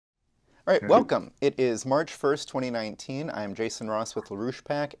All right, Okay. welcome. It is March 1st, 2019. I'm Jason Ross with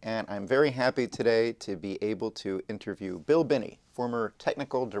LaRouche and I'm very happy today to be able to interview Bill Binney, former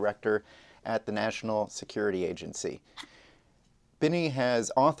technical director at the National Security Agency. Binney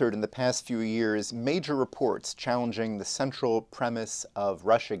has authored in the past few years major reports challenging the central premise of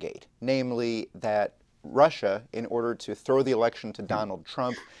Russiagate, namely that Russia, in order to throw the election to Donald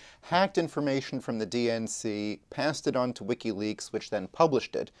Trump, hacked information from the DNC, passed it on to WikiLeaks, which then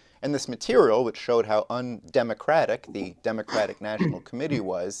published it. And this material, which showed how undemocratic the Democratic National Committee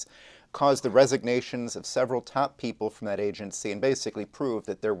was, caused the resignations of several top people from that agency and basically proved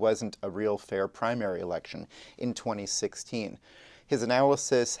that there wasn't a real fair primary election in 2016. His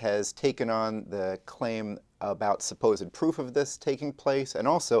analysis has taken on the claim about supposed proof of this taking place and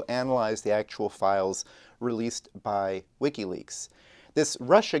also analyzed the actual files released by WikiLeaks. This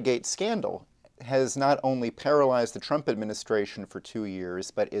Russiagate scandal has not only paralyzed the Trump administration for 2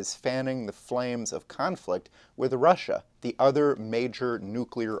 years, but is fanning the flames of conflict with Russia, the other major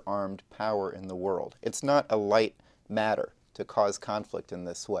nuclear armed power in the world. It's not a light matter to cause conflict in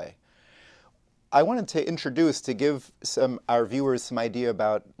this way. I wanted to introduce, to give our viewers some idea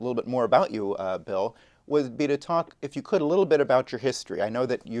about a little bit more about you, Bill, would be to talk, if you could, a little bit about your history. I know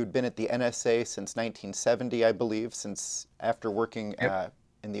that you'd been at the NSA since 1970, I believe, since after working Yep.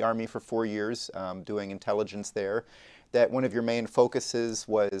 in the Army for 4 years, doing intelligence there, that one of your main focuses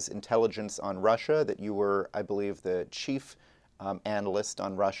was intelligence on Russia, that you were, I believe, the chief analyst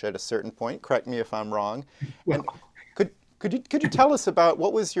on Russia at a certain point. Correct me if I'm wrong. And Well, could, could you tell us about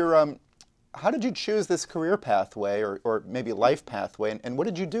what was your how did you choose this career pathway or maybe life pathway, and what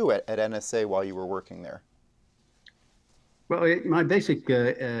did you do at NSA while you were working there? my basic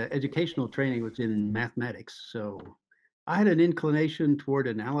educational training was in mathematics, so I had an inclination toward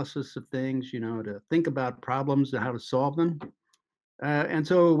analysis of things, to think about problems and how to solve them. And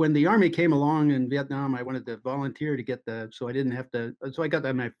so when the Army came along in Vietnam, I wanted to volunteer to get so I didn't have to, so I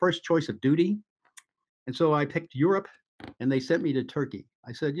got my first choice of duty. And so I picked Europe and they sent me to Turkey.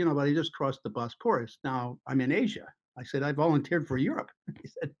 I said, but I just crossed the Bosporus. Now I'm in Asia. I said, I volunteered for Europe. He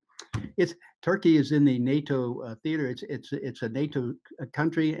said, it's Turkey is in the NATO theater. It's a NATO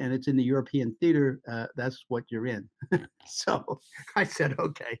country, and it's in the European theater. That's what you're in. So I said,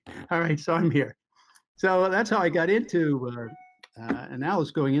 okay, all right. So I'm here. So that's how I got into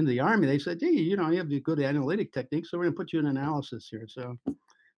analysis going into the army. They said, gee, you have good analytic techniques, so we're going to put you in analysis here. So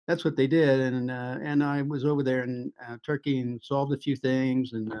that's what they did, and I was over there in Turkey and solved a few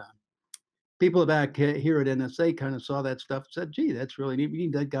things, and people back here at NSA kind of saw that stuff, said, "Gee, that's really neat. We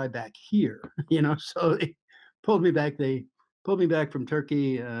need that guy back here," So they pulled me back. They pulled me back from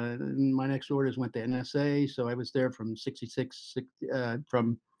Turkey. And my next orders went to NSA, so I was there from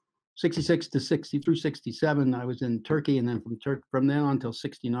from 66 to 60 through 67. I was in Turkey, and then from then on until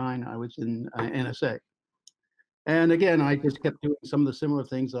 69, I was in NSA. And again, I just kept doing some of the similar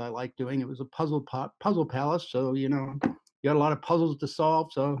things that I like doing. It was a puzzle palace, so you got a lot of puzzles to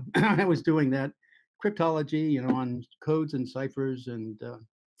solve. So I was doing that cryptology, on codes and ciphers and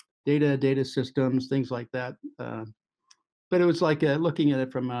data systems, things like that. But it was like looking at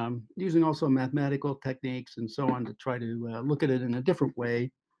it from using also mathematical techniques and so on to try to look at it in a different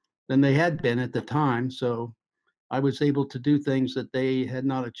way than they had been at the time. So I was able to do things that they had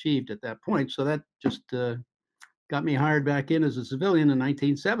not achieved at that point. So that just got me hired back in as a civilian in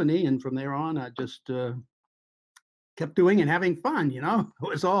 1970, and from there on, I just kept doing and having fun. It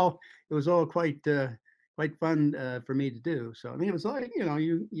was all quite fun for me to do. So I mean, it was like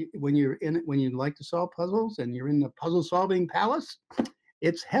you when you're in it, when you like to solve puzzles and you're in the puzzle solving palace,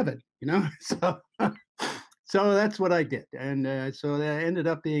 it's heaven. So that's what I did, and so that ended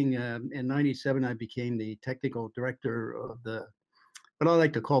up being in '97. I became the technical director of what I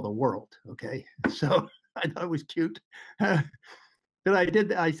like to call the world. Okay, so I thought it was cute. But I did,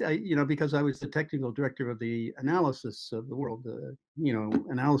 because I was the technical director of the analysis of the world,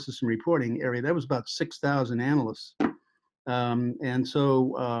 analysis and reporting area. That was about 6,000 analysts. And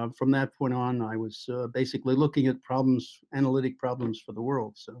so from that point on, I was basically looking at analytic problems for the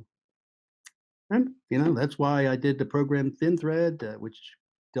world. So, and, that's why I did the program Thin Thread, which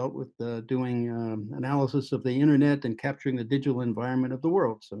dealt with doing analysis of the internet and capturing the digital environment of the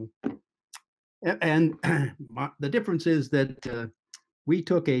world. So, and the difference is that we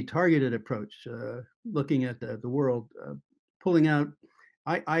took a targeted approach, looking at the world, pulling out.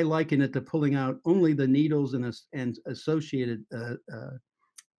 I liken it to pulling out only the needles and associated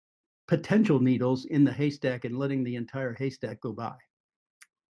potential needles in the haystack and letting the entire haystack go by.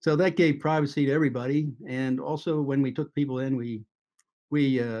 So that gave privacy to everybody. And also, when we took people in, we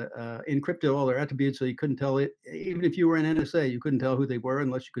encrypted all their attributes so you couldn't tell it. Even if you were in NSA, you couldn't tell who they were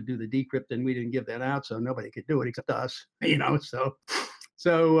unless you could do the decrypt, and we didn't give that out, so nobody could do it except us.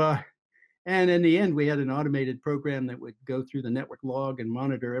 So and in the end, we had an automated program that would go through the network log and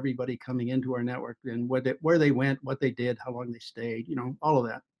monitor everybody coming into our network and where they went, what they did, how long they stayed, all of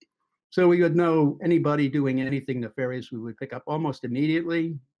that. So we would know anybody doing anything nefarious, we would pick up almost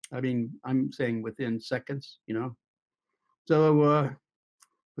immediately. I mean, I'm saying within seconds. So,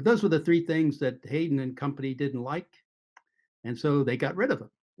 but those were the three things that Hayden and company didn't like. And so they got rid of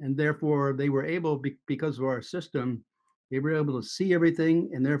them. And therefore, they were able, because of our system, they were able to see everything.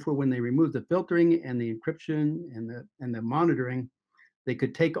 And therefore, when they removed the filtering and the encryption and the monitoring, they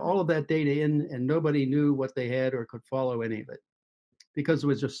could take all of that data in, and nobody knew what they had or could follow any of it because there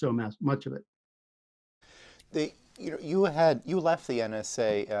was just so much of it. You left the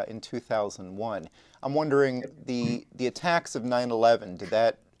NSA in 2001. I'm wondering the attacks of 9/11, did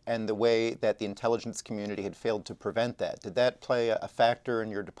that, and the way that the intelligence community had failed to prevent that, did that play a factor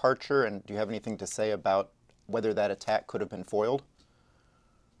in your departure? And do you have anything to say about whether that attack could have been foiled?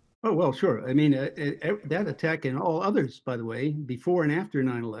 Oh, well, sure. I mean, that attack and all others, by the way, before and after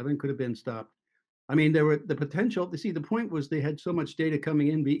 9/11 could have been stopped. I mean, there were the potential. See, the point was they had so much data coming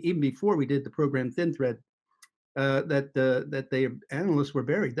in even before we did the program Thin Thread, that the analysts were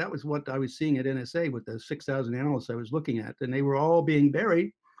buried. That was what I was seeing at NSA with the 6,000 analysts I was looking at, and they were all being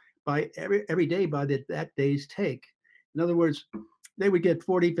buried by every day by that day's take. In other words, they would get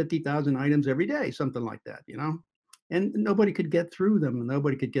 40, 50,000 items every day, something like that. And nobody could get through them.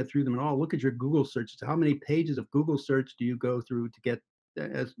 Nobody could get through them at all. Look at your Google searches. How many pages of Google search do you go through to get,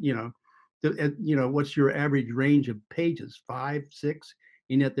 what's your average range of pages? 5, 6,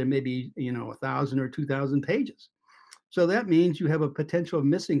 and yet there may be 1,000 or 2,000 pages. So that means you have a potential of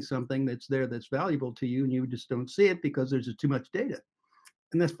missing something that's there that's valuable to you, and you just don't see it because there's just too much data.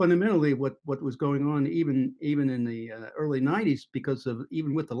 And that's fundamentally what was going on even in the early 90s, because of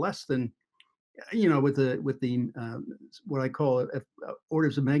even with the less than with the what I call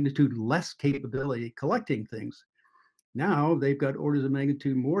orders of magnitude less capability collecting things. Now they've got orders of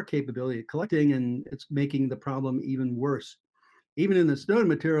magnitude more capability of collecting, and it's making the problem even worse. Even in the Snowden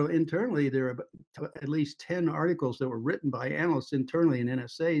material internally, there are at least 10 articles that were written by analysts internally in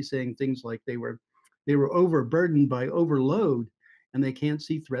NSA saying things like they were overburdened by overload, and they can't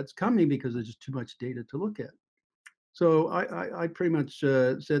see threats coming because there's just too much data to look at. So I pretty much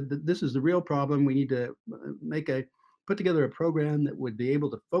said that this is the real problem. We need to put together a program that would be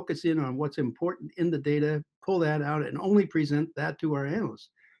able to focus in on what's important in the data, pull that out, and only present that to our analysts,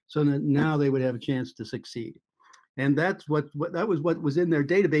 so that now they would have a chance to succeed. And that's what was in their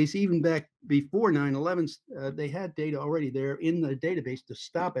database even back before 9/11. They had data already there in the database to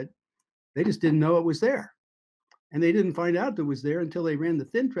stop it. They just didn't know it was there. And they didn't find out that it was there until they ran the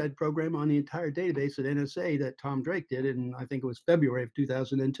Thin Thread program on the entire database at NSA that Tom Drake did in, I think it was February of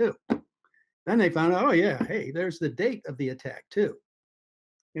 2002. Then they found out, oh yeah, hey, there's the date of the attack too.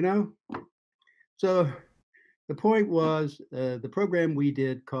 So the point was, the program we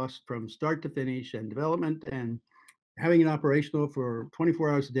did cost from start to finish and development and having it operational for 24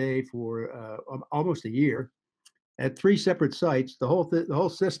 hours a day for almost a year at 3 separate sites. The whole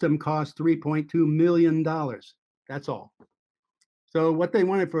system cost $3.2 million. That's all. So what they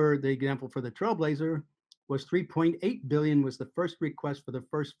wanted, for the example for the Trailblazer, was 3.8 billion was the first request for the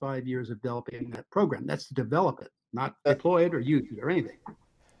first 5 years of developing that program. That's to develop it, not deploy it or use it or anything.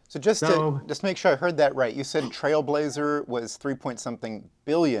 So just make sure I heard that right. You said Trailblazer was 3 point something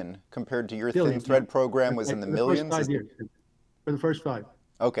billion compared to your Thin Thread program was in the millions? For the first 5 years. For the first 5.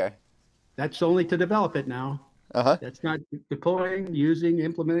 Okay. That's only to develop it now. Uh-huh. That's not deploying, using,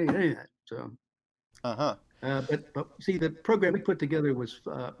 implementing, any of that. So. Uh-huh. But see, the program we put together was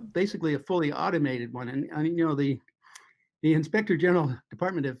basically a fully automated one. And I mean, the Inspector General,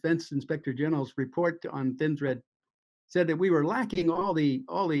 Department of Defense Inspector General's report on Thin Thread said that we were lacking all the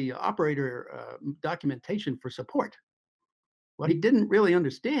operator documentation for support. What he didn't really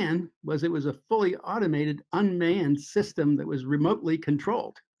understand was it was a fully automated, unmanned system that was remotely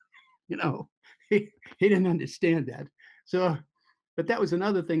controlled. He didn't understand that. So, but that was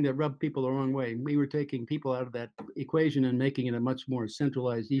another thing that rubbed people the wrong way. We were taking people out of that equation and making it a much more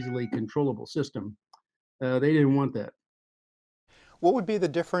centralized, easily controllable system. They didn't want that. What would be the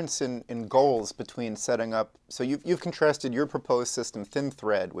difference in goals between setting up, so you've contrasted your proposed system, Thin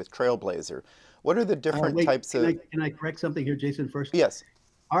Thread, with Trailblazer. What are the different types of... Can I correct something here, Jason, first? Yes.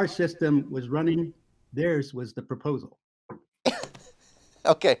 Our system was running, theirs was the proposal.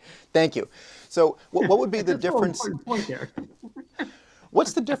 Okay, thank you. So what would be the difference? Point there.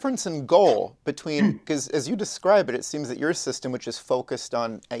 What's the difference in goal between, because as you describe it, it seems that your system, which is focused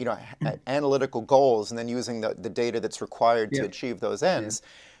on, analytical goals and then using the data that's required to Yeah, achieve those yeah. ends,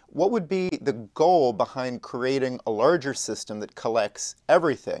 what would be the goal behind creating a larger system that collects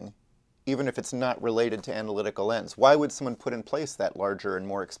everything, even if it's not related to analytical ends? Why would someone put in place that larger and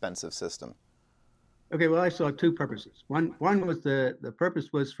more expensive system? Okay, well, I saw two purposes. One was the purpose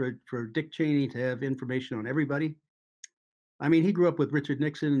was for Dick Cheney to have information on everybody. I mean, he grew up with Richard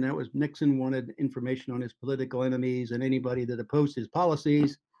Nixon, and that was Nixon wanted information on his political enemies and anybody that opposed his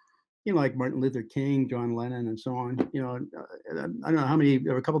policies. Like Martin Luther King, John Lennon, and so on. I don't know how many.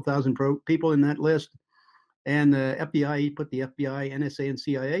 There were a couple thousand people in that list. And the FBI, he put the FBI, NSA, and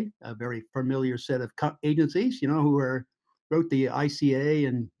CIA, a very familiar set of agencies, who wrote the ICA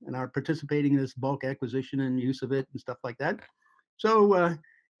and are participating in this bulk acquisition and use of it and stuff like that. So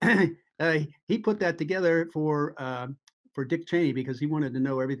he put that together for Dick Cheney because he wanted to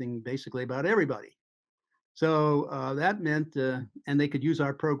know everything basically about everybody. So that meant, and they could use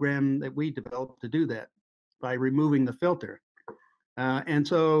our program that we developed to do that by removing the filter. And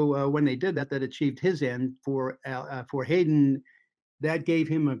so when they did that, that achieved his end for Hayden. That gave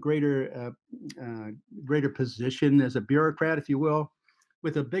him a greater position as a bureaucrat, if you will,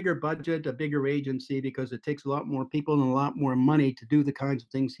 with a bigger budget, a bigger agency, because it takes a lot more people and a lot more money to do the kinds of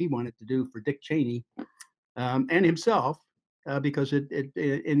things he wanted to do for Dick Cheney and himself, because it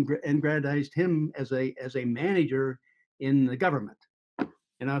aggrandized him as a manager in the government.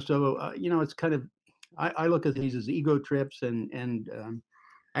 So it's kind of I look at these as ego trips and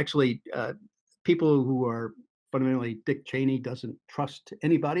actually people who are fundamentally Dick Cheney doesn't trust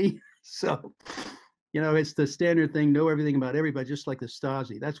anybody. So it's the standard thing, know everything about everybody, just like the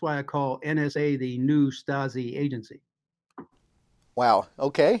Stasi. That's why I call NSA the new Stasi agency. Wow.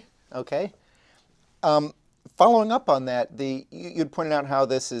 Okay. Okay. Um, Following up on that, you'd pointed out how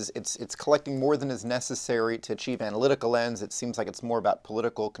it's collecting more than is necessary to achieve analytical ends. It seems like it's more about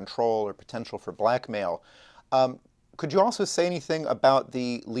political control or potential for blackmail. Could you also say anything about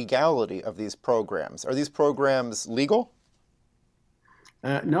the legality of these programs? Are these programs legal?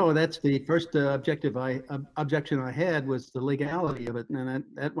 No, that's the first objection I had was the legality of it. And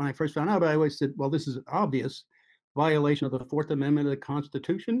that when I first found out, I always said, well, this is an obvious violation of the Fourth Amendment of the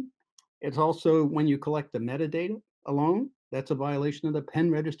Constitution. It's also when you collect the metadata alone, that's a violation of the pen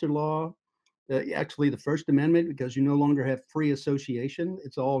register law. Actually, the First Amendment, because you no longer have free association.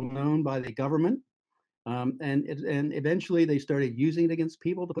 It's all known by the government. And eventually they started using it against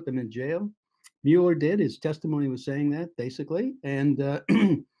people to put them in jail. Mueller did. His testimony was saying that basically, and that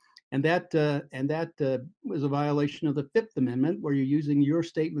was a violation of the Fifth Amendment, where you're using your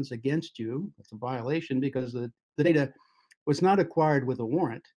statements against you. It's a violation because the data was not acquired with a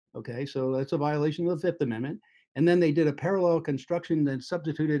warrant. Okay, so that's a violation of the Fifth Amendment. And then they did a parallel construction that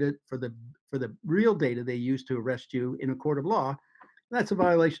substituted it for the real data they used to arrest you in a court of law. That's a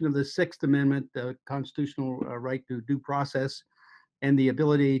violation of the Sixth Amendment, the constitutional right to due process and the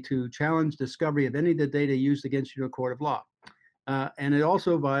ability to challenge discovery of any of the data used against you in a court of law. And it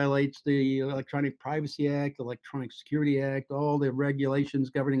also violates the Electronic Privacy Act, Electronic Security Act, all the regulations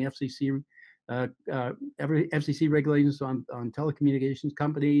governing FCC, every FCC regulations on telecommunications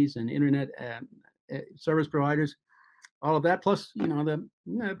companies and internet service providers, all of that, plus the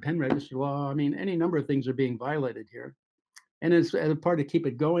pen register law. I mean, any number of things are being violated here. And as a part to keep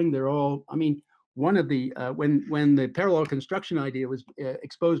it going, they're all. I mean, one of the when the parallel construction idea was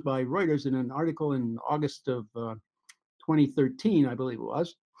exposed by Reuters in an article in August of 2013, I believe it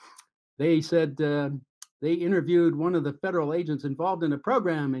was, they said they interviewed one of the federal agents involved in the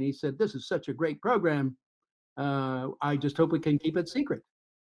program, and he said, "This is such a great program. I just hope we can keep it secret."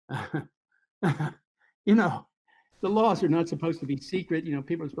 you know, the laws are not supposed to be secret.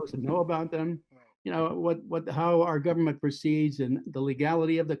 People are supposed to know about them. How our government proceeds and the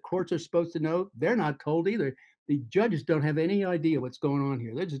legality of the courts are supposed to know. They're not told either. The judges don't have any idea what's going on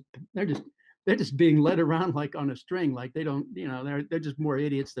here. They're just being led around like on a string, like they don't. They're just more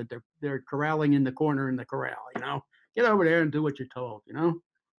idiots that they're corralling in the corner in the corral. Get over there and do what you're told.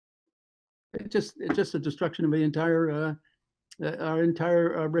 It's just a destruction of the entire our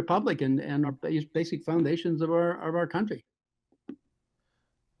entire republic and our basic foundations of our country.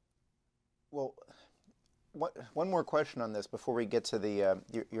 Well, one more question on this before we get to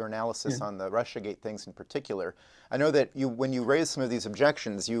your analysis Yeah. on the Russiagate things in particular. I know that when you raised some of these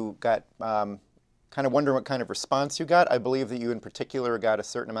objections, you got kind of wondering what kind of response you got. I believe that you in particular got a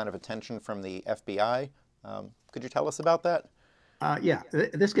certain amount of attention from the FBI. Could you tell us about that? Yeah,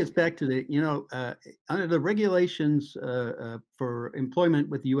 this gets back to under the regulations for employment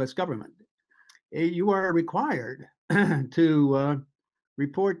with the U.S. government, you are required to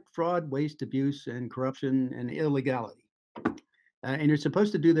report fraud, waste, abuse, and corruption and illegality. And you're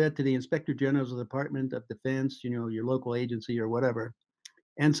supposed to do that to the Inspector General's of the Department of Defense, your local agency or whatever.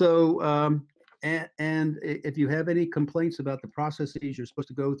 And so, and if you have any complaints about the processes, you're supposed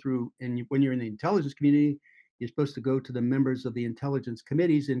to go through, and when you're in the intelligence community, you're supposed to go to the members of the intelligence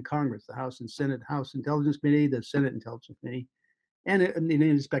committees in Congress, the House and Senate House Intelligence Committee, the Senate Intelligence Committee, and the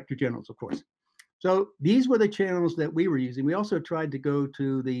Inspector Generals, of course. So these were the channels that we were using. We also tried to go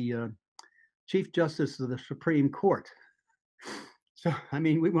to the Chief Justice of the Supreme Court. So, I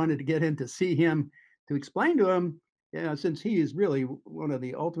mean, we wanted to get in to see him to explain to him, since he is really one of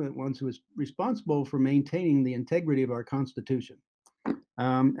the ultimate ones who is responsible for maintaining the integrity of our Constitution.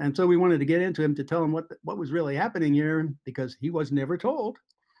 And so we wanted to get into him to tell him what was really happening here, because he was never told,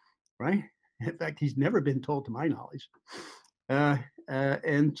 right? In fact, he's never been told to my knowledge.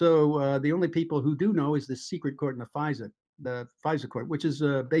 And so the only people who do know is the secret court and the FISA court, which is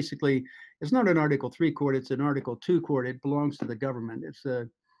basically, it's not an Article 3 court, it's an Article 2 court. It belongs to the government. It's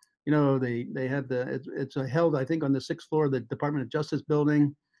they have it's held, I think, on the 6th floor of the Department of Justice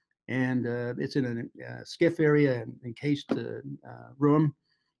building, and it's in a skiff area, and encased room.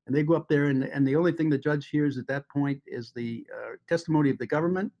 And they go up there, and the only thing the judge hears at that point is the testimony of the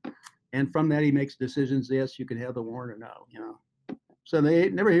government. And from that, he makes decisions. Yes, you can have the warrant or no, So they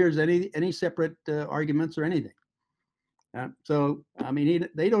never hears any separate arguments or anything. So, I mean,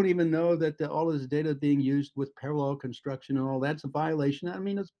 they don't even know that all of this data is being used with parallel construction and all. That's a violation. I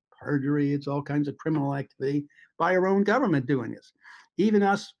mean, it's perjury. It's all kinds of criminal activity by our own government doing this. Even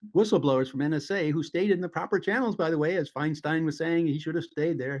us whistleblowers from NSA, who stayed in the proper channels, by the way, as Feinstein was saying, he should have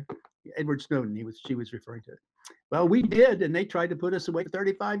stayed there. Edward Snowden, she was referring to it. Well, we did, and they tried to put us away for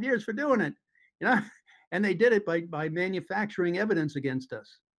 35 years for doing it, and they did it by manufacturing evidence against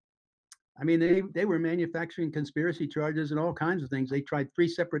us. I mean, they were manufacturing conspiracy charges and all kinds of things. They tried 3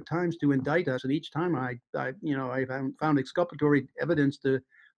 separate times to indict us, and each time I found exculpatory evidence to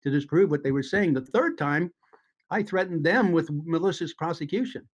disprove what they were saying. The third time, I threatened them with malicious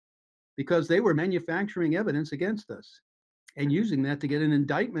prosecution because they were manufacturing evidence against us and using that to get an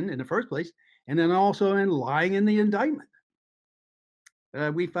indictment in the first place, and then also in lying in the indictment.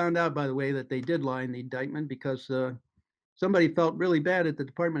 We found out, by the way, that they did lie in the indictment because somebody felt really bad at the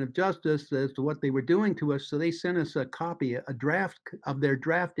Department of Justice as to what they were doing to us, so they sent us a copy, a draft of their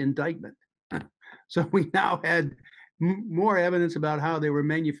draft indictment. So we now had more evidence about how they were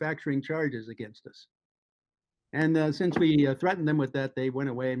manufacturing charges against us. And since we threatened them with that, they went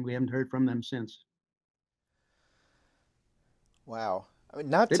away, and we haven't heard from them since. Wow. I mean,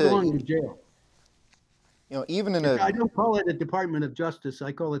 they belong in jail. Even in I don't call it a Department of Justice.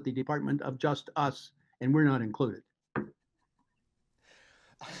 I call it the Department of Just Us, and we're not included.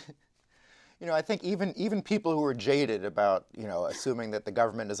 I think even people who are jaded about, assuming that the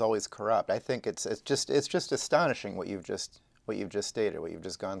government is always corrupt, I think it's just astonishing what you've just stated, what you've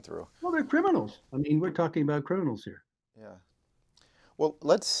just gone through. Well, they're criminals. I mean, we're talking about criminals here. Yeah. Well,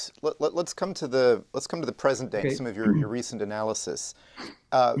 let's come to the present day. Okay. Some of your recent analysis.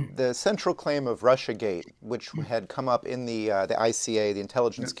 The central claim of Russiagate, which had come up in the ICA, the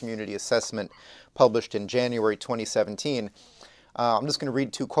Intelligence Community Assessment, published in January 2017. I'm just going to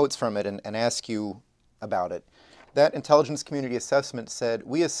read 2 quotes from it and ask you about it. That Intelligence Community Assessment said,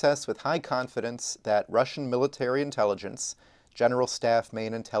 "We assess with high confidence that Russian military intelligence, General Staff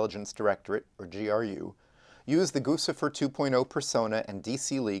Main Intelligence Directorate, or GRU, used the Guccifer 2.0 persona and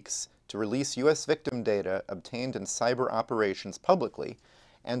DC leaks to release U.S. victim data obtained in cyber operations publicly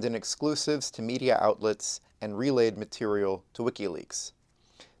and in exclusives to media outlets and relayed material to WikiLeaks."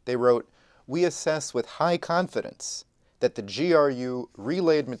 They wrote, "We assess with high confidence that the GRU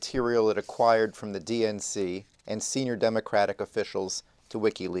relayed material it acquired from the DNC and senior Democratic officials to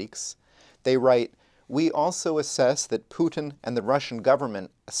WikiLeaks." They write, "We also assess that Putin and the Russian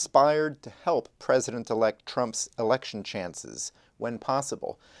government aspired to help President-elect Trump's election chances, when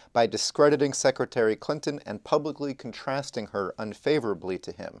possible, by discrediting Secretary Clinton and publicly contrasting her unfavorably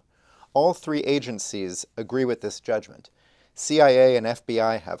to him. All 3 agencies agree with this judgment. CIA and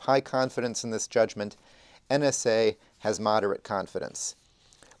FBI have high confidence in this judgment. NSA has moderate confidence."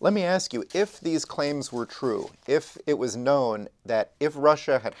 Let me ask you, if these claims were true, if it was known that if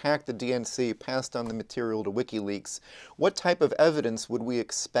Russia had hacked the DNC, passed on the material to WikiLeaks, what type of evidence would we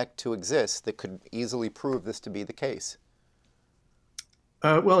expect to exist that could easily prove this to be the case?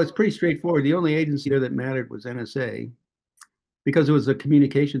 Well, it's pretty straightforward. The only agency there that mattered was NSA, because it was a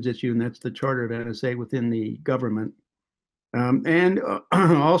communications issue, and that's the charter of NSA within the government. And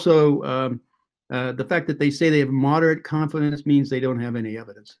also, the fact that they say they have moderate confidence means they don't have any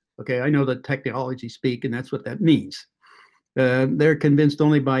evidence. Okay, I know the technology speak, and that's what that means. They're convinced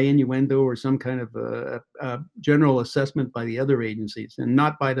only by innuendo or some kind of general assessment by the other agencies and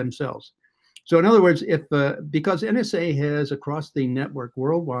not by themselves. So in other words, if because NSA has across the network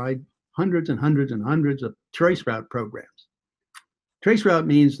worldwide hundreds and hundreds and hundreds of traceroute programs. Traceroute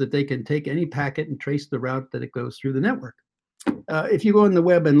means that they can take any packet and trace the route that it goes through the network. If you go on the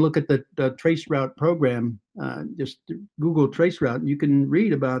web and look at the traceroute program, just Google traceroute, you can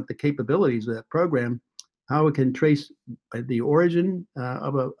read about the capabilities of that program, how it can trace the origin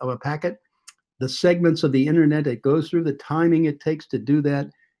of a packet, the segments of the internet it goes through, the timing it takes to do that,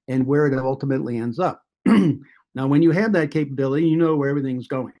 and where it ultimately ends up. Now, when you have that capability, you know where everything's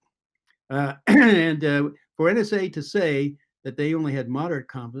going. And for NSA to say that they only had moderate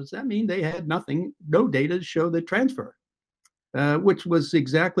confidence, that means they had nothing, no data to show the transfer, which was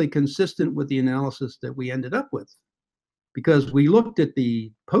exactly consistent with the analysis that we ended up with. Because we looked at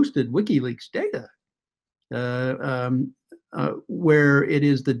the posted WikiLeaks data, where it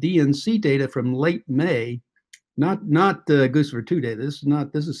is the DNC data from late May, not Guccifer 2 data.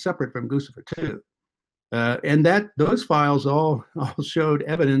 This is separate from Guccifer 2. And those files all showed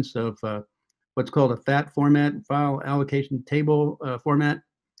evidence of what's called a FAT format, file allocation table format.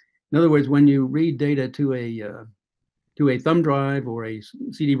 In other words, when you read data to a thumb drive or a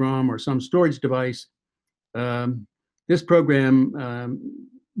CD-ROM or some storage device, this program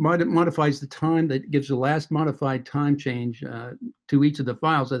modifies the time, that gives the last modified time change to each of the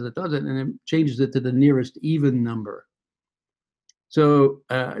files as it does it, and it changes it to the nearest even number. So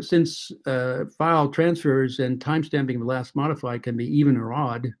since file transfers and timestamping of the last modified can be even or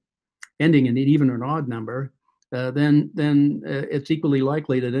odd, ending in an even or an odd number, then it's equally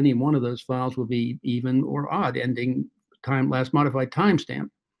likely that any one of those files will be even or odd, ending last modified timestamp.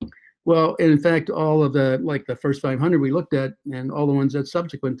 Well, in fact, all of the first 500 we looked at and all the ones that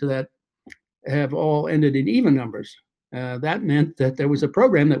subsequent to that have all ended in even numbers. That meant that there was a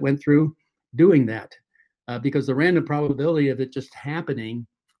program that went through doing that. Because the random probability of it just happening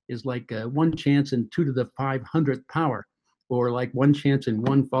is like 1 chance in 2 to the 500th power, or like 1 chance in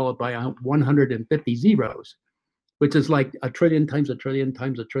 1 followed by 150 zeros, which is like a trillion times a trillion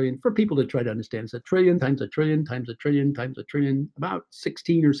times a trillion. For people to try to understand, it's a trillion times a trillion times a trillion times a trillion, about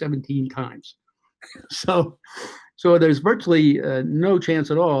 16 or 17 times. So there's virtually no chance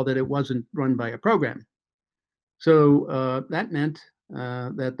at all that it wasn't run by a program. So that meant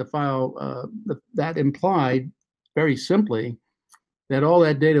that the file, that implied very simply that all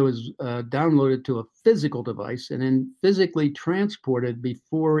that data was downloaded to a physical device and then physically transported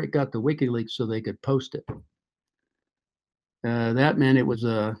before it got to WikiLeaks so they could post it. That meant it was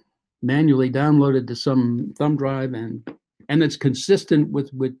manually downloaded to some thumb drive, and it's consistent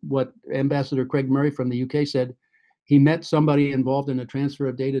with what Ambassador Craig Murray from the UK said. He met somebody involved in a transfer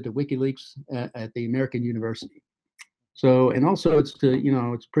of data to WikiLeaks at the American University. So, and also it's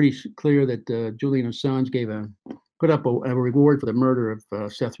pretty clear that Julian Assange put up a reward for the murder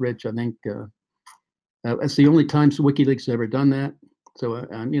of Seth Rich. I think that's the only time WikiLeaks has ever done that. So,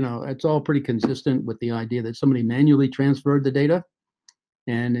 it's all pretty consistent with the idea that somebody manually transferred the data.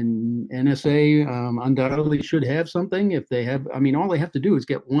 And in NSA undoubtedly should have something. If they have, all they have to do is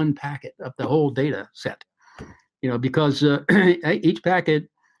get one packet of the whole data set, because each packet,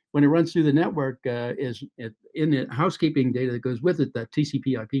 when it runs through the network, is in the housekeeping data that goes with it, that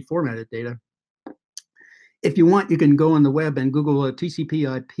TCP/IP formatted data. If you want, you can go on the web and Google a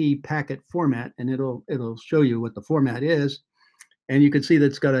TCP/IP packet format, and it'll show you what the format is. And you can see that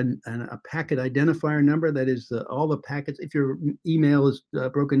it's got a packet identifier number. That is all the packets. If your email is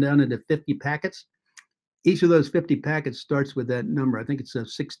broken down into 50 packets, each of those 50 packets starts with that number. I think it's a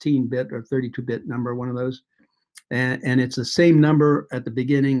 16-bit or 32-bit number, one of those. And it's the same number at the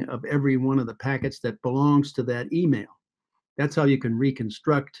beginning of every one of the packets that belongs to that email. That's how you can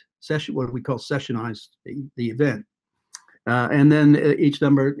reconstruct what we call sessionize the event. And then each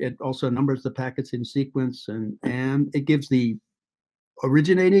number, it also numbers the packets in sequence, and it gives the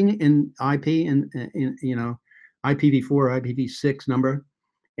originating in IP and IPv4, IPv6 number,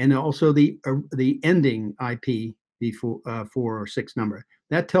 and also the ending IPv4 or 6 number.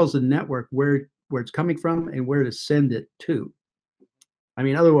 That tells the network where it's coming from and where to send it to.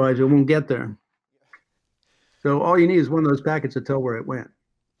 Otherwise it won't get there. So all you need is one of those packets to tell where it went.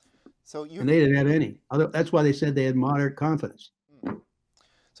 And they didn't have any. That's why they said they had moderate confidence.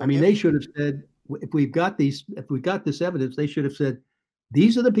 They should have said, if we got this evidence, they should have said,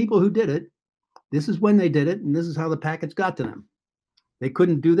 these are the people who did it. This is when they did it, and this is how the packets got to them. They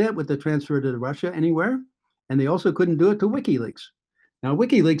couldn't do that with the transfer to Russia anywhere, and they also couldn't do it to WikiLeaks. Now,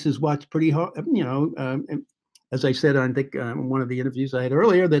 WikiLeaks is watched pretty hard, as I said, I think one of the interviews I had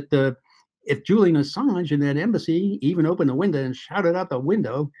earlier, that if Julian Assange in that embassy even opened the window and shouted out the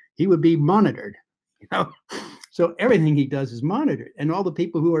window, he would be monitored. You know, so everything he does is monitored, and all the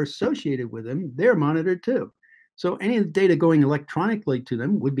people who are associated with him, they're monitored too. So any of the data going electronically to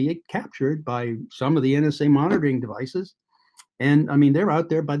them would be captured by some of the NSA monitoring devices. And I mean, they're out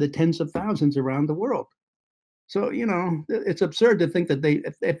there by the tens of thousands around the world. So, you know, it's absurd to think that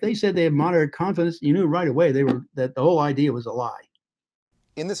if they said they had moderate confidence, you knew right away that the whole idea was a lie.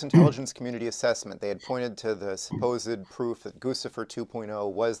 In this intelligence community assessment, they had pointed to the supposed proof that Guccifer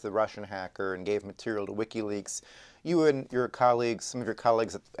 2.0 was the Russian hacker and gave material to WikiLeaks. You and your colleagues, some of your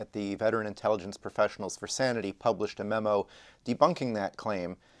colleagues at the Veteran Intelligence Professionals for Sanity, published a memo debunking that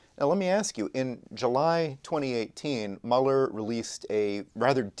claim. Now, let me ask you, in July 2018, Mueller released a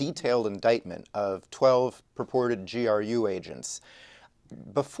rather detailed indictment of 12 purported GRU agents.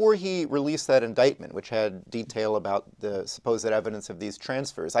 Before he released that indictment, which had detail about the supposed evidence of these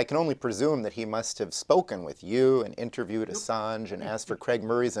transfers, I can only presume that he must have spoken with you and interviewed Assange and asked for Craig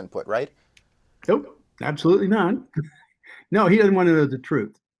Murray's input, right? Nope, absolutely not. No, he doesn't want to know the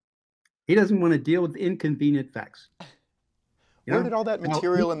truth. He doesn't want to deal with inconvenient facts. You Where know, did all that now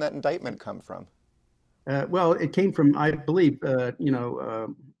material in that indictment come from? well, it came from, I believe, the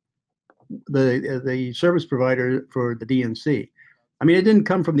service provider for the DNC. I mean, it didn't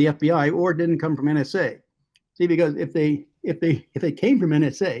come from the FBI or it didn't come from NSA. See, because if they came from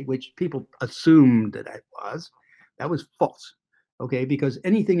NSA, which people assumed that it was, that was false. Okay, because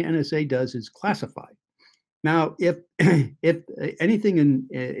anything NSA does is classified. Now, if if anything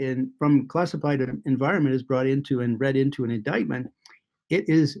in from classified environment is brought into and read into an indictment, it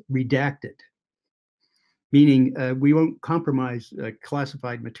is redacted, meaning we won't compromise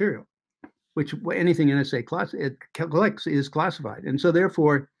classified material, which anything NSA it collects is classified. And so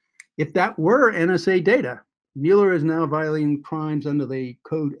therefore, if that were NSA data, Mueller is now violating crimes under the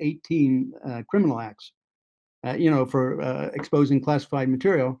Code 18 criminal acts, for exposing classified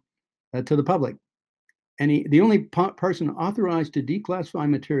material to the public. And the only person authorized to declassify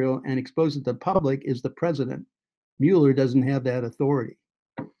material and expose it to the public is the president. Mueller doesn't have that authority.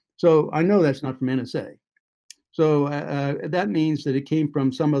 So I know that's not from NSA. So that means that it came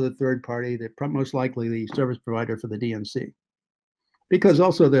from some other third party, that most likely the service provider for the DNC, because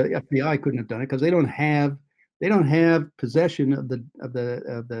also the FBI couldn't have done it because they don't have possession of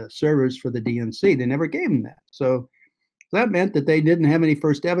the servers for the DNC. They never gave them that. So that meant that they didn't have any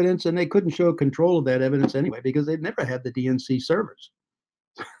first evidence, and they couldn't show control of that evidence anyway because they'd never had the DNC servers.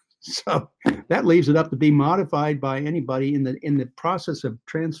 So that leaves it up to be modified by anybody in the process of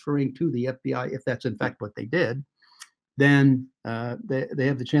transferring to the FBI, if that's in fact what they did. Then they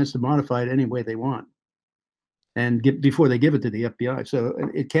have the chance to modify it any way they want, and before they give it to the FBI. So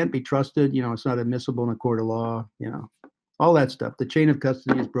it can't be trusted. You know, it's not admissible in a court of law. You know, all that stuff. The chain of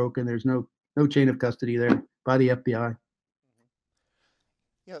custody is broken. There's no chain of custody there by the FBI.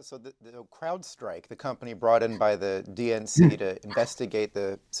 Yeah, so the CrowdStrike, the company brought in by the DNC to investigate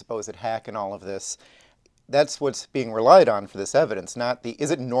the supposed hack and all of this, that's what's being relied on for this evidence, not the,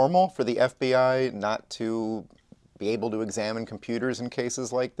 is it normal for the FBI not to be able to examine computers in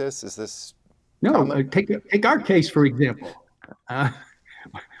cases like this? Is this No, common? take our case for example. Uh,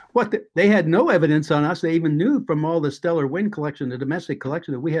 they had no evidence on us. They even knew from all the Stellar Wind collection, the domestic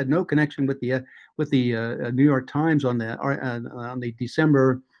collection, that we had no connection with the New York Times on the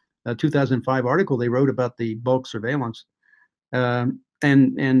December 2005 article they wrote about the bulk surveillance,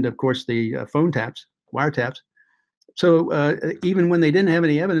 and of course the phone taps, wiretaps. So even when they didn't have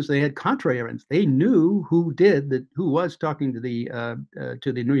any evidence, they had contrary evidence. They knew who was talking to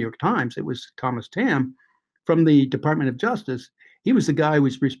the New York Times. It was Thomas Tam from the Department of Justice. He was the guy who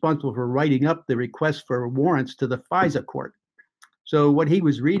was responsible for writing up the request for warrants to the FISA court. So what he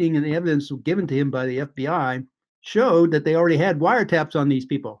was reading and the evidence given to him by the FBI showed that they already had wiretaps on these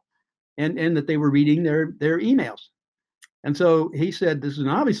people, and that they were reading their emails. And so he said, this is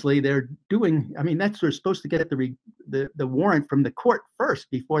obviously they're doing, I mean, they're supposed to get the warrant from the court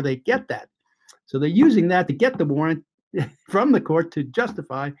first before they get that. So they're using that to get the warrant from the court to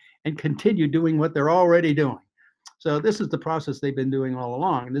justify and continue doing what they're already doing. So this is the process they've been doing all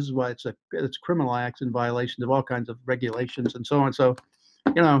along. And this is why it's criminal acts in violation of all kinds of regulations and so on. So,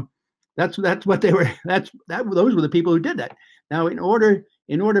 you know, that's what they were, those were the people who did that. Now, in order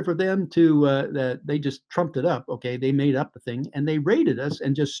for them to, they just trumped it up. Okay, they made up the thing and they raided us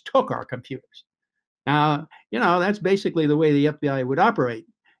and just took our computers. Now, you know, that's basically the way the FBI would operate.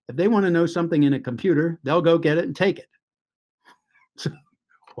 If they want to know something in a computer, they'll go get it and take it. So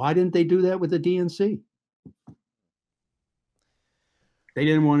why didn't they do that with the DNC? They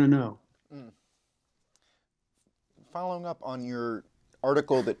didn't want to know. Following up on your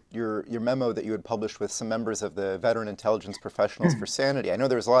article that your memo that you had published with some members of the Veteran Intelligence Professionals for Sanity. I know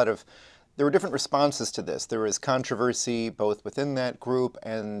there were different responses to this. There was controversy both within that group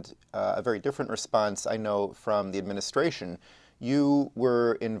and a very different response I know from the administration. You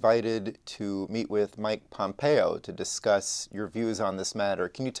were invited to meet with Mike Pompeo to discuss your views on this matter.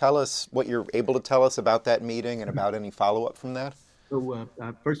 Can you tell us what you're able to tell us about that meeting and about any follow-up from that? So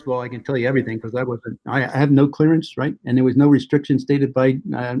first of all, I can tell you everything because I have no clearance, right? And there was no restriction stated by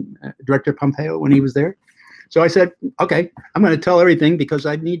Director Pompeo when he was there. So I said, okay, I'm going to tell everything because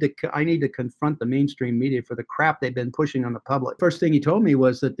I need to confront the mainstream media for the crap they've been pushing on the public. First thing he told me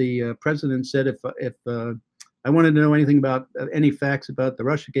was that the president said if I wanted to know anything about any facts about the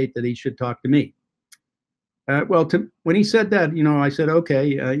Russiagate, that he should talk to me. When he said that, I said,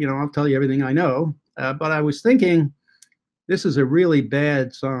 okay, I'll tell you everything I know. But I was thinking, this is a really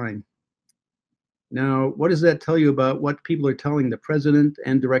bad sign. Now, what does that tell you about what people are telling the president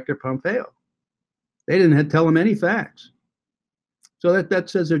and Director Pompeo? They didn't tell him any facts. So that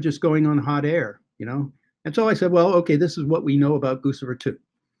says they're just going on hot air, And so I said, well, okay, this is what we know about Guccifer 2.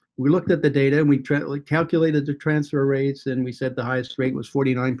 We looked at the data and we calculated the transfer rates, and we said the highest rate was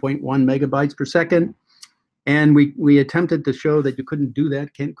 49.1 megabytes per second. And we attempted to show that you couldn't do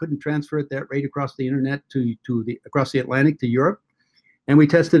that, couldn't transfer at that rate across the internet across the Atlantic to Europe. And we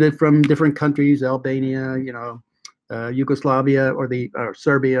tested it from different countries, Albania, Yugoslavia or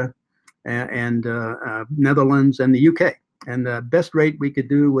Serbia, and Netherlands and the UK. And the best rate we could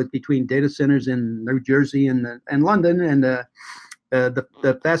do was between data centers in New Jersey and London, and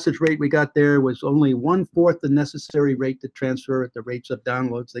the fastest rate we got there was only 1/4 the necessary rate to transfer at the rates of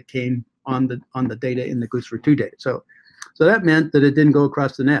downloads that came on the data in the Guccifer 2 data. So that meant that it didn't go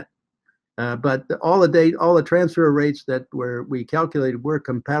across the net. But all the transfer rates that we calculated were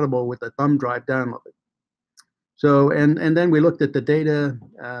compatible with the thumb drive downloaded. So and then we looked at the data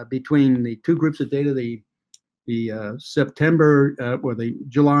between the two groups of data, the September or the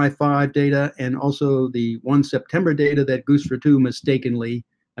July 5 data, and also the 1 September data that Guccifer 2 mistakenly,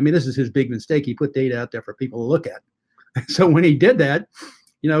 this is his big mistake. He put data out there for people to look at. So when he did that,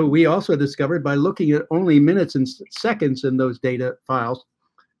 we also discovered by looking at only minutes and seconds in those data files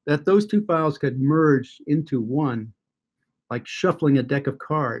that those two files could merge into one, like shuffling a deck of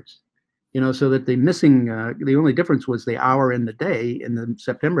cards, so that the only difference was the hour and the day in the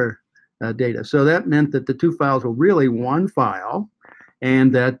September data. So that meant that the two files were really one file,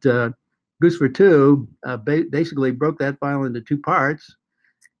 and that Guccifer 2 basically broke that file into two parts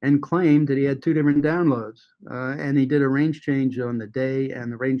and claimed that he had two different downloads. And he did a range change on the day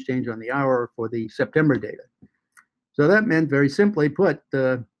and the range change on the hour for the September data. So that meant, very simply put,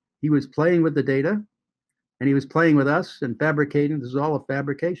 he was playing with the data, and he was playing with us and fabricating. This is all a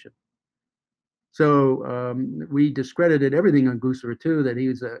fabrication. So we discredited everything on Guccifer 2, that he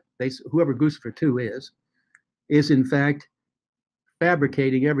was whoever Guccifer 2 is in fact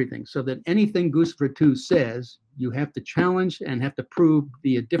fabricating everything, so that anything Guccifer 2 says, you have to challenge and have to prove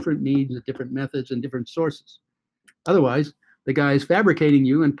via different means, different methods, and different sources. Otherwise, the guy is fabricating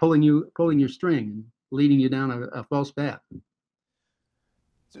you and pulling your string and leading you down a false path.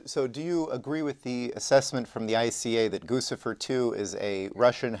 So do you agree with the assessment from the ICA that Guccifer 2 is a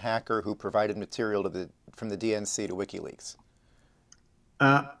Russian hacker who provided material from the DNC to WikiLeaks?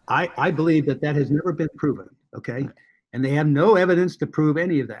 I believe that has never been proven, okay? And they have no evidence to prove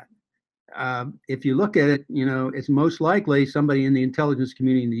any of that. If you look at it, it's most likely somebody in the intelligence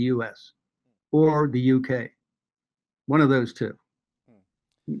community in the US or the UK, one of those two.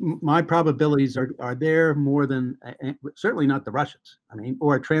 My probabilities are there more than, certainly not the Russians,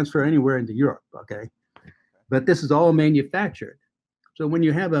 or a transfer anywhere into Europe, okay? But this is all manufactured. So when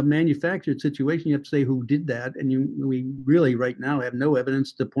you have a manufactured situation, you have to say who did that, and we really right now have no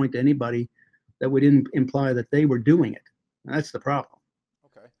evidence to point to anybody that would imply that they were doing it. That's the problem.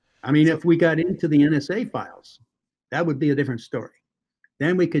 Okay. If we got into the NSA files, that would be a different story.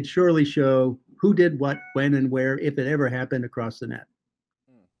 Then we could surely show who did what, when, and where, if it ever happened across the net.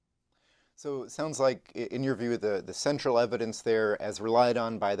 So it sounds like, in your view, the central evidence there, as relied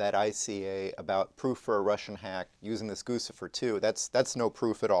on by that ICA about proof for a Russian hack using this Guccifer 2, that's no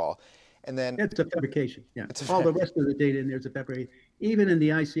proof at all. And then it's a fabrication. Yeah, all the rest of the data in there is a fabrication. Even in the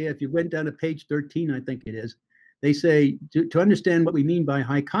ICA, if you went down to page 13, I think it is, they say to understand what we mean by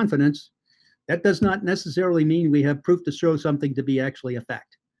high confidence, that does not necessarily mean we have proof to show something to be actually a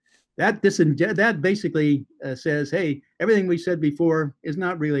fact. That basically says, hey, everything we said before is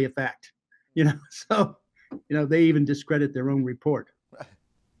not really a fact. So they even discredit their own report. Right.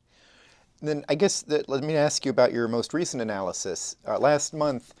 Then I guess let me ask you about your most recent analysis. Last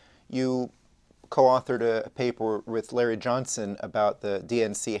month, you co-authored a paper with Larry Johnson about the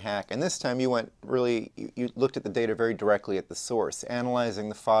DNC hack, and this time you looked at the data very directly at the source, analyzing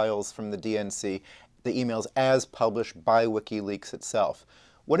the files from the DNC, the emails as published by WikiLeaks itself.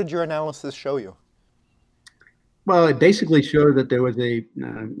 What did your analysis show you? Well, it basically showed that there was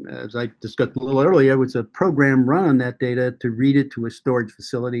as I discussed a little earlier, was a program run on that data to read it to a storage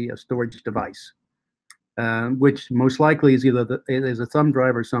facility, a storage device, which most likely is either is a thumb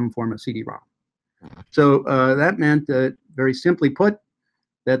drive or some form of CD-ROM. So that meant that, very simply put,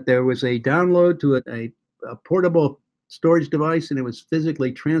 that there was a download to a portable storage device, and it was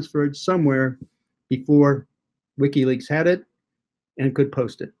physically transferred somewhere before WikiLeaks had it and could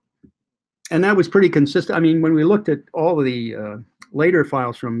post it. And that was pretty consistent. I mean, when we looked at all of the later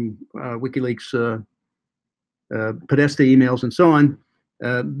files from WikiLeaks, Podesta emails and so on,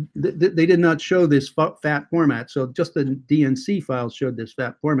 they did not show this fat format. So just the DNC files showed this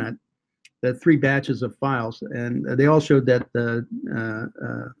fat format, the 3 batches of files, and they all showed that the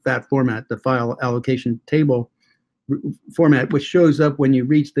fat format, the file allocation table format, which shows up when you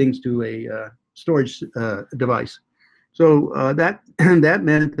read things to a storage device. So that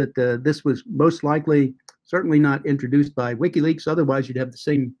meant that this was most likely certainly not introduced by WikiLeaks. Otherwise, you'd have the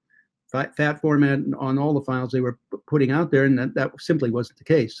same fat format on all the files they were putting out there, and that simply wasn't the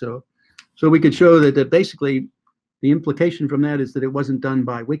case. So we could show that basically the implication from that is that it wasn't done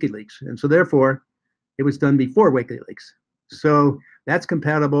by WikiLeaks, and so therefore it was done before WikiLeaks. So that's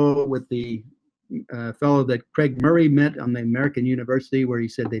compatible with the fellow that Craig Murray met on the American University, where he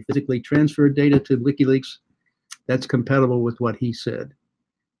said they physically transferred data to WikiLeaks. That's compatible with what he said.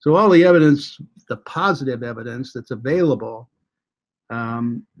 So all the evidence, the positive evidence that's available,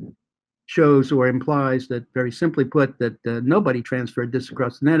 shows or implies that, very simply put, that nobody transferred this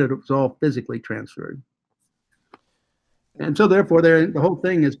across the net. It was all physically transferred. And so therefore, the whole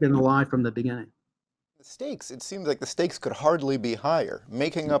thing has been a lie from the beginning. The stakes, it seems like the stakes could hardly be higher.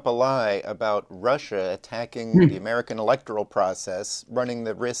 Making up a lie about Russia attacking the American electoral process, running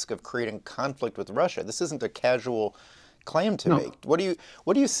the risk of creating conflict with Russia. This isn't a casual claim to make. What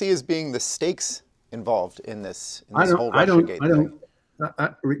do you see as being the stakes involved in this whole Russiagate thing?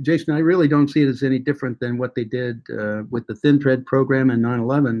 Jason, I really don't see it as any different than what they did with the Thin Thread program and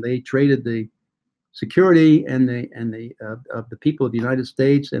 9/11. They traded the security and of the people of the United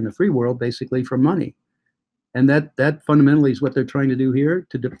States and the free world basically for money. And that fundamentally is what they're trying to do here.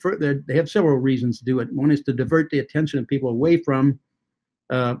 They have several reasons to do it. One is to divert the attention of people away from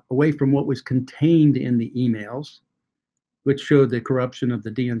what was contained in the emails, which showed the corruption of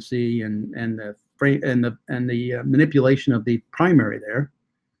the DNC and the manipulation of the primary there,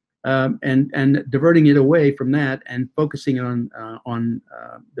 and diverting it away from that and focusing on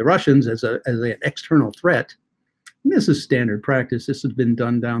the Russians as an external threat. This is standard practice. This has been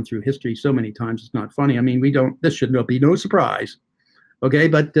done down through history so many times. It's not funny. I mean, this should be no surprise. Okay,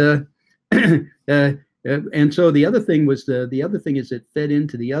 but and so the other thing is it fed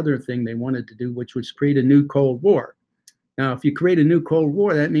into the other thing they wanted to do, which was create a new Cold War. Now, if you create a new Cold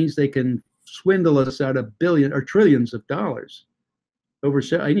War, that means they can swindle us out of billions or trillions of dollars over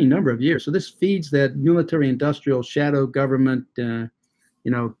any number of years. So this feeds that military-industrial shadow government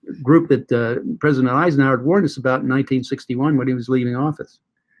group that President Eisenhower had warned us about in 1961 when he was leaving office.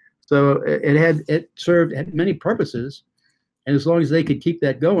 So it served many purposes, and as long as they could keep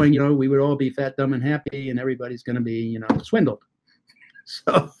that going, we would all be fat, dumb, and happy, and everybody's going to be, swindled.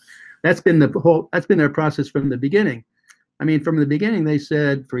 So that's been their process from the beginning. I mean, from the beginning, they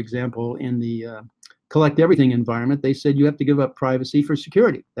said, for example, in the collect everything environment, they said you have to give up privacy for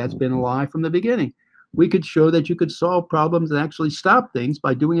security. That's been a lie from the beginning. We could show that you could solve problems and actually stop things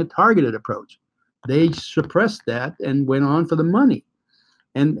by doing a targeted approach. They suppressed that and went on for the money.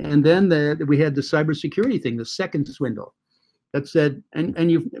 And then we had the cybersecurity thing, the second swindle, that said, and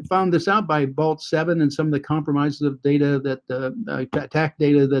you found this out by Vault 7 and some of the compromises of data that attack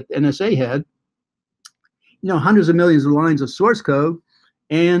data that NSA had. Hundreds of millions of lines of source code,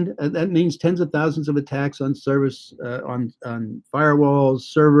 and that means tens of thousands of attacks on service, on firewalls,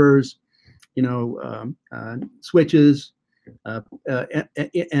 servers, switches,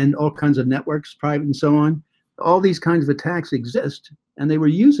 and all kinds of networks, private and so on. All these kinds of attacks exist, and they were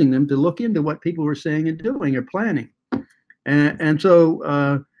using them to look into what people were saying and doing or planning. And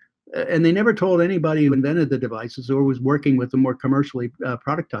so they never told anybody who invented the devices or was working with them or commercially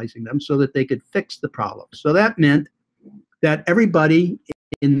productizing them so that they could fix the problem. So that meant that everybody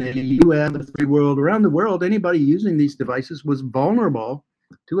in the US, the free world, around the world, anybody using these devices was vulnerable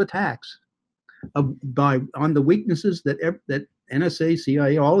to attacks on the weaknesses that NSA,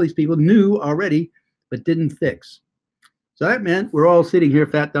 CIA, all these people knew already but didn't fix. So that meant we're all sitting here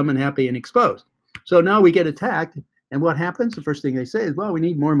fat, dumb, and happy and exposed. So now we get attacked, and what happens? The first thing they say is, well, we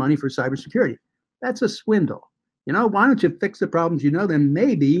need more money for cybersecurity. That's a swindle. Why don't you fix the problems? Then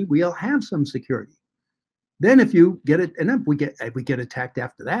maybe we'll have some security. Then if you get it, and if we get attacked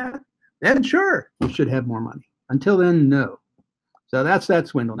after that, then sure, we should have more money. Until then, no. So that's that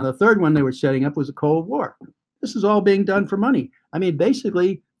swindle. Now the third one they were setting up was a Cold War. This is all being done for money. I mean,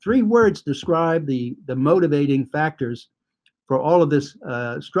 basically, 3 words describe the motivating factors for all of this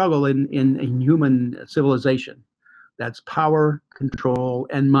struggle in human civilization. That's power, control,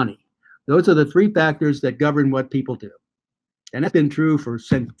 and money. Those are the 3 factors that govern what people do, and that's been true for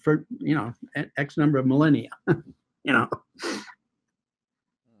X number of millennia.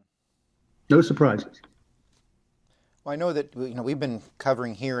 No surprises. Well, I know that we've been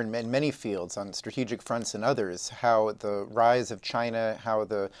covering here in many fields on strategic fronts and others how the rise of China, how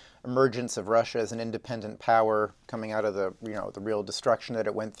the emergence of Russia as an independent power coming out of the real destruction that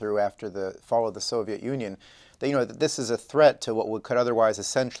it went through after the fall of the Soviet Union, that this is a threat to what could otherwise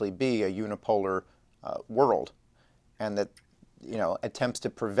essentially be a unipolar world, and that attempts to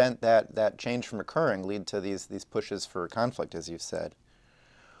prevent that change from occurring lead to these pushes for conflict, as you've said.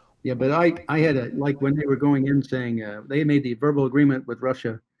 Yeah, but I had when they were going in saying they made the verbal agreement with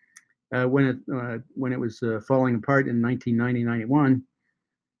Russia when it was falling apart in 1990-91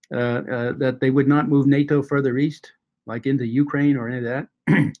 that they would not move NATO further east, like into Ukraine or any of that.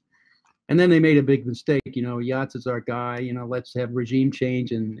 And then they made a big mistake. Yats is our guy. Let's have regime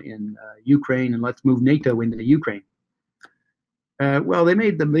change in Ukraine and let's move NATO into Ukraine. Well, they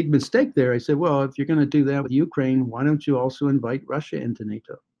made the big mistake there. I said, well, if you're going to do that with Ukraine, why don't you also invite Russia into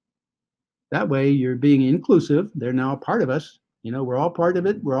NATO? That way you're being inclusive. They're now a part of us. We're all part of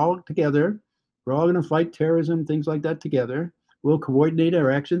it. We're all together. We're all going to fight terrorism, things like that together. We'll coordinate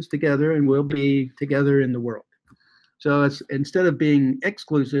our actions together and we'll be together in the world. So it's instead of being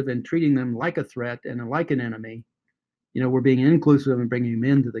exclusive and treating them like a threat and like an enemy, we're being inclusive and bringing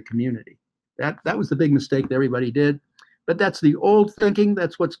them into the community. That was the big mistake that everybody did. But that's the old thinking.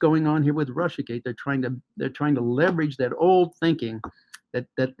 That's what's going on here with Russiagate. They're trying to leverage that old thinking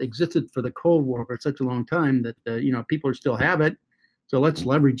that existed for the Cold War for such a long time that people still have it. So let's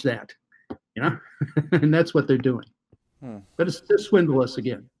leverage that, and that's what they're doing. But it's to swindle us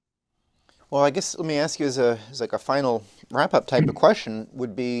again. Well, I guess let me ask you as like a final wrap-up type of question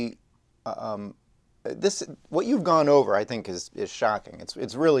would be, this what you've gone over, I think, is shocking.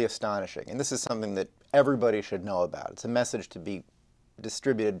 It's really astonishing, and this is something that everybody should know about. It's a message to be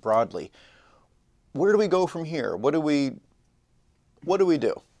distributed broadly. Where do we go from here? What do we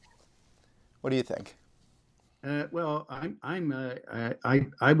do? What do you think? Well,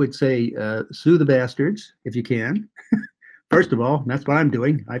 I would say sue the bastards if you can. First of all, that's what I'm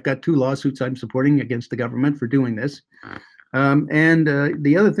doing. I've got 2 lawsuits I'm supporting against the government for doing this. And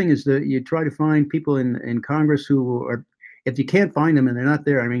the other thing is that you try to find people in Congress who are, if you can't find them and they're not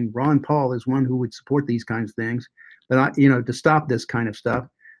there, I mean, Ron Paul is one who would support these kinds of things, but to stop this kind of stuff.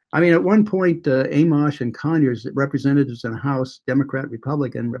 I mean, at one point, Amash and Conyers, representatives in the House, Democrat,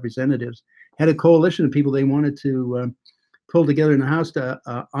 Republican representatives, had a coalition of people they wanted to pull together in the House to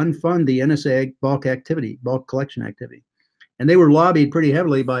unfund the NSA bulk collection activity. And they were lobbied pretty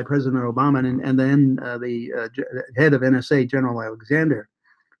heavily by President Obama and then the head of NSA, General Alexander,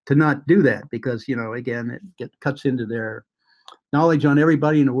 to not do that because, again, it cuts into their knowledge on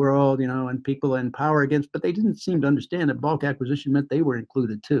everybody in the world, and people in power against, but they didn't seem to understand that bulk acquisition meant they were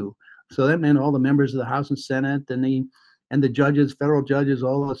included too. So that meant all the members of the House and Senate and the judges, federal judges,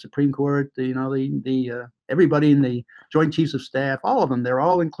 all the Supreme Court, everybody in the Joint Chiefs of Staff, all of them, they're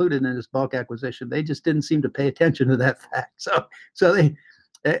all included in this bulk acquisition. They just didn't seem to pay attention to that fact. So they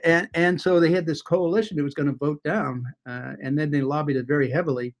had this coalition that was going to vote down, and then they lobbied it very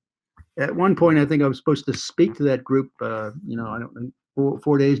heavily. At one point, I think I was supposed to speak to that group, I don't know,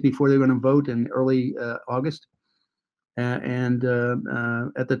 4 days before they were going to vote in early August. And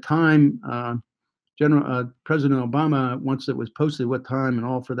at the time, President Obama, once it was posted what time and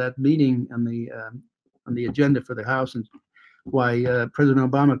all for that meeting on the agenda for the House, and why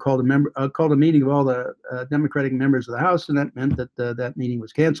President Obama called a meeting of all the Democratic members of the House, and that meant that that meeting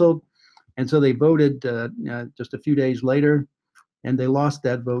was canceled. And so they voted just a few days later, and they lost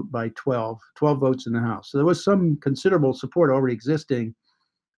that vote by 12 votes in the House. So there was some considerable support already existing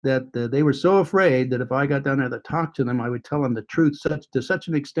that they were so afraid that if I got down there to talk to them, I would tell them the truth to such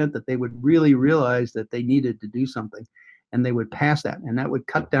an extent that they would really realize that they needed to do something, and they would pass that, and that would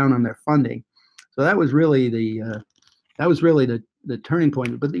cut down on their funding. So that was really the turning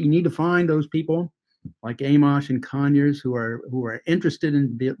point. But you need to find those people like Amash and Conyers who are interested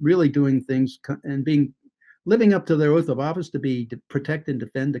in really doing things and living up to their oath of office to protect and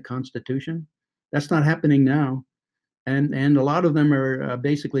defend the Constitution. That's not happening now. And a lot of them are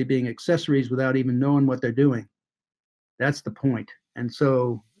basically being accessories without even knowing what they're doing. That's the point. And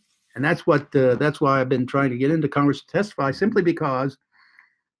so, and that's why I've been trying to get into Congress to testify, simply because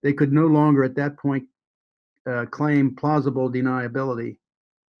they could no longer at that point claim plausible deniability.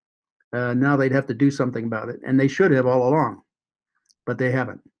 Now they'd have to do something about it, and they should have all along, but they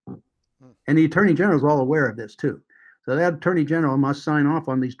haven't. And the Attorney General is all aware of this too. So that Attorney General must sign off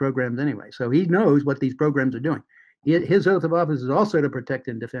on these programs anyway. So he knows what these programs are doing. His oath of office is also to protect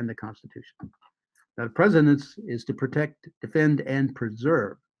and defend the Constitution. Now, the president's is to protect, defend, and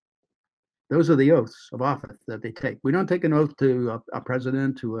preserve. Those are the oaths of office that they take. We don't take an oath to a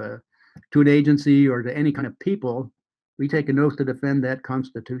president, to an agency, or to any kind of people. We take an oath to defend that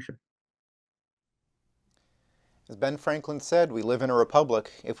Constitution. As Ben Franklin said, we live in a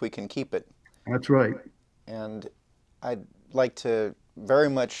republic if we can keep it. That's right. And I'd like to very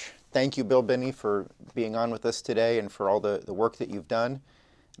much thank you, Bill Binney, for being on with us today and for all the work that you've done.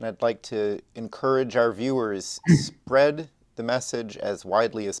 And I'd like to encourage our viewers, spread the message as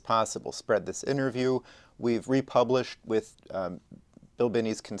widely as possible. Spread this interview. We've republished with Bill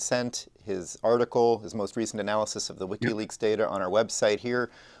Binney's consent his article, his most recent analysis of the WikiLeaks data on our website here.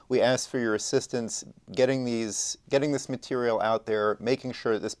 We ask for your assistance getting this material out there, making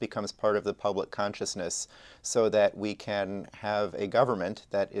sure that this becomes part of the public consciousness so that we can have a government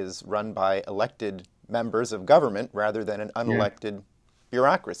that is run by elected members of government rather than an unelected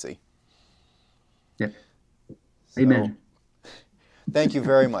bureaucracy. Yeah. So, amen. Thank you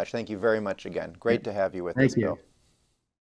very much. Thank you very much again. Great to have you with us, Bill.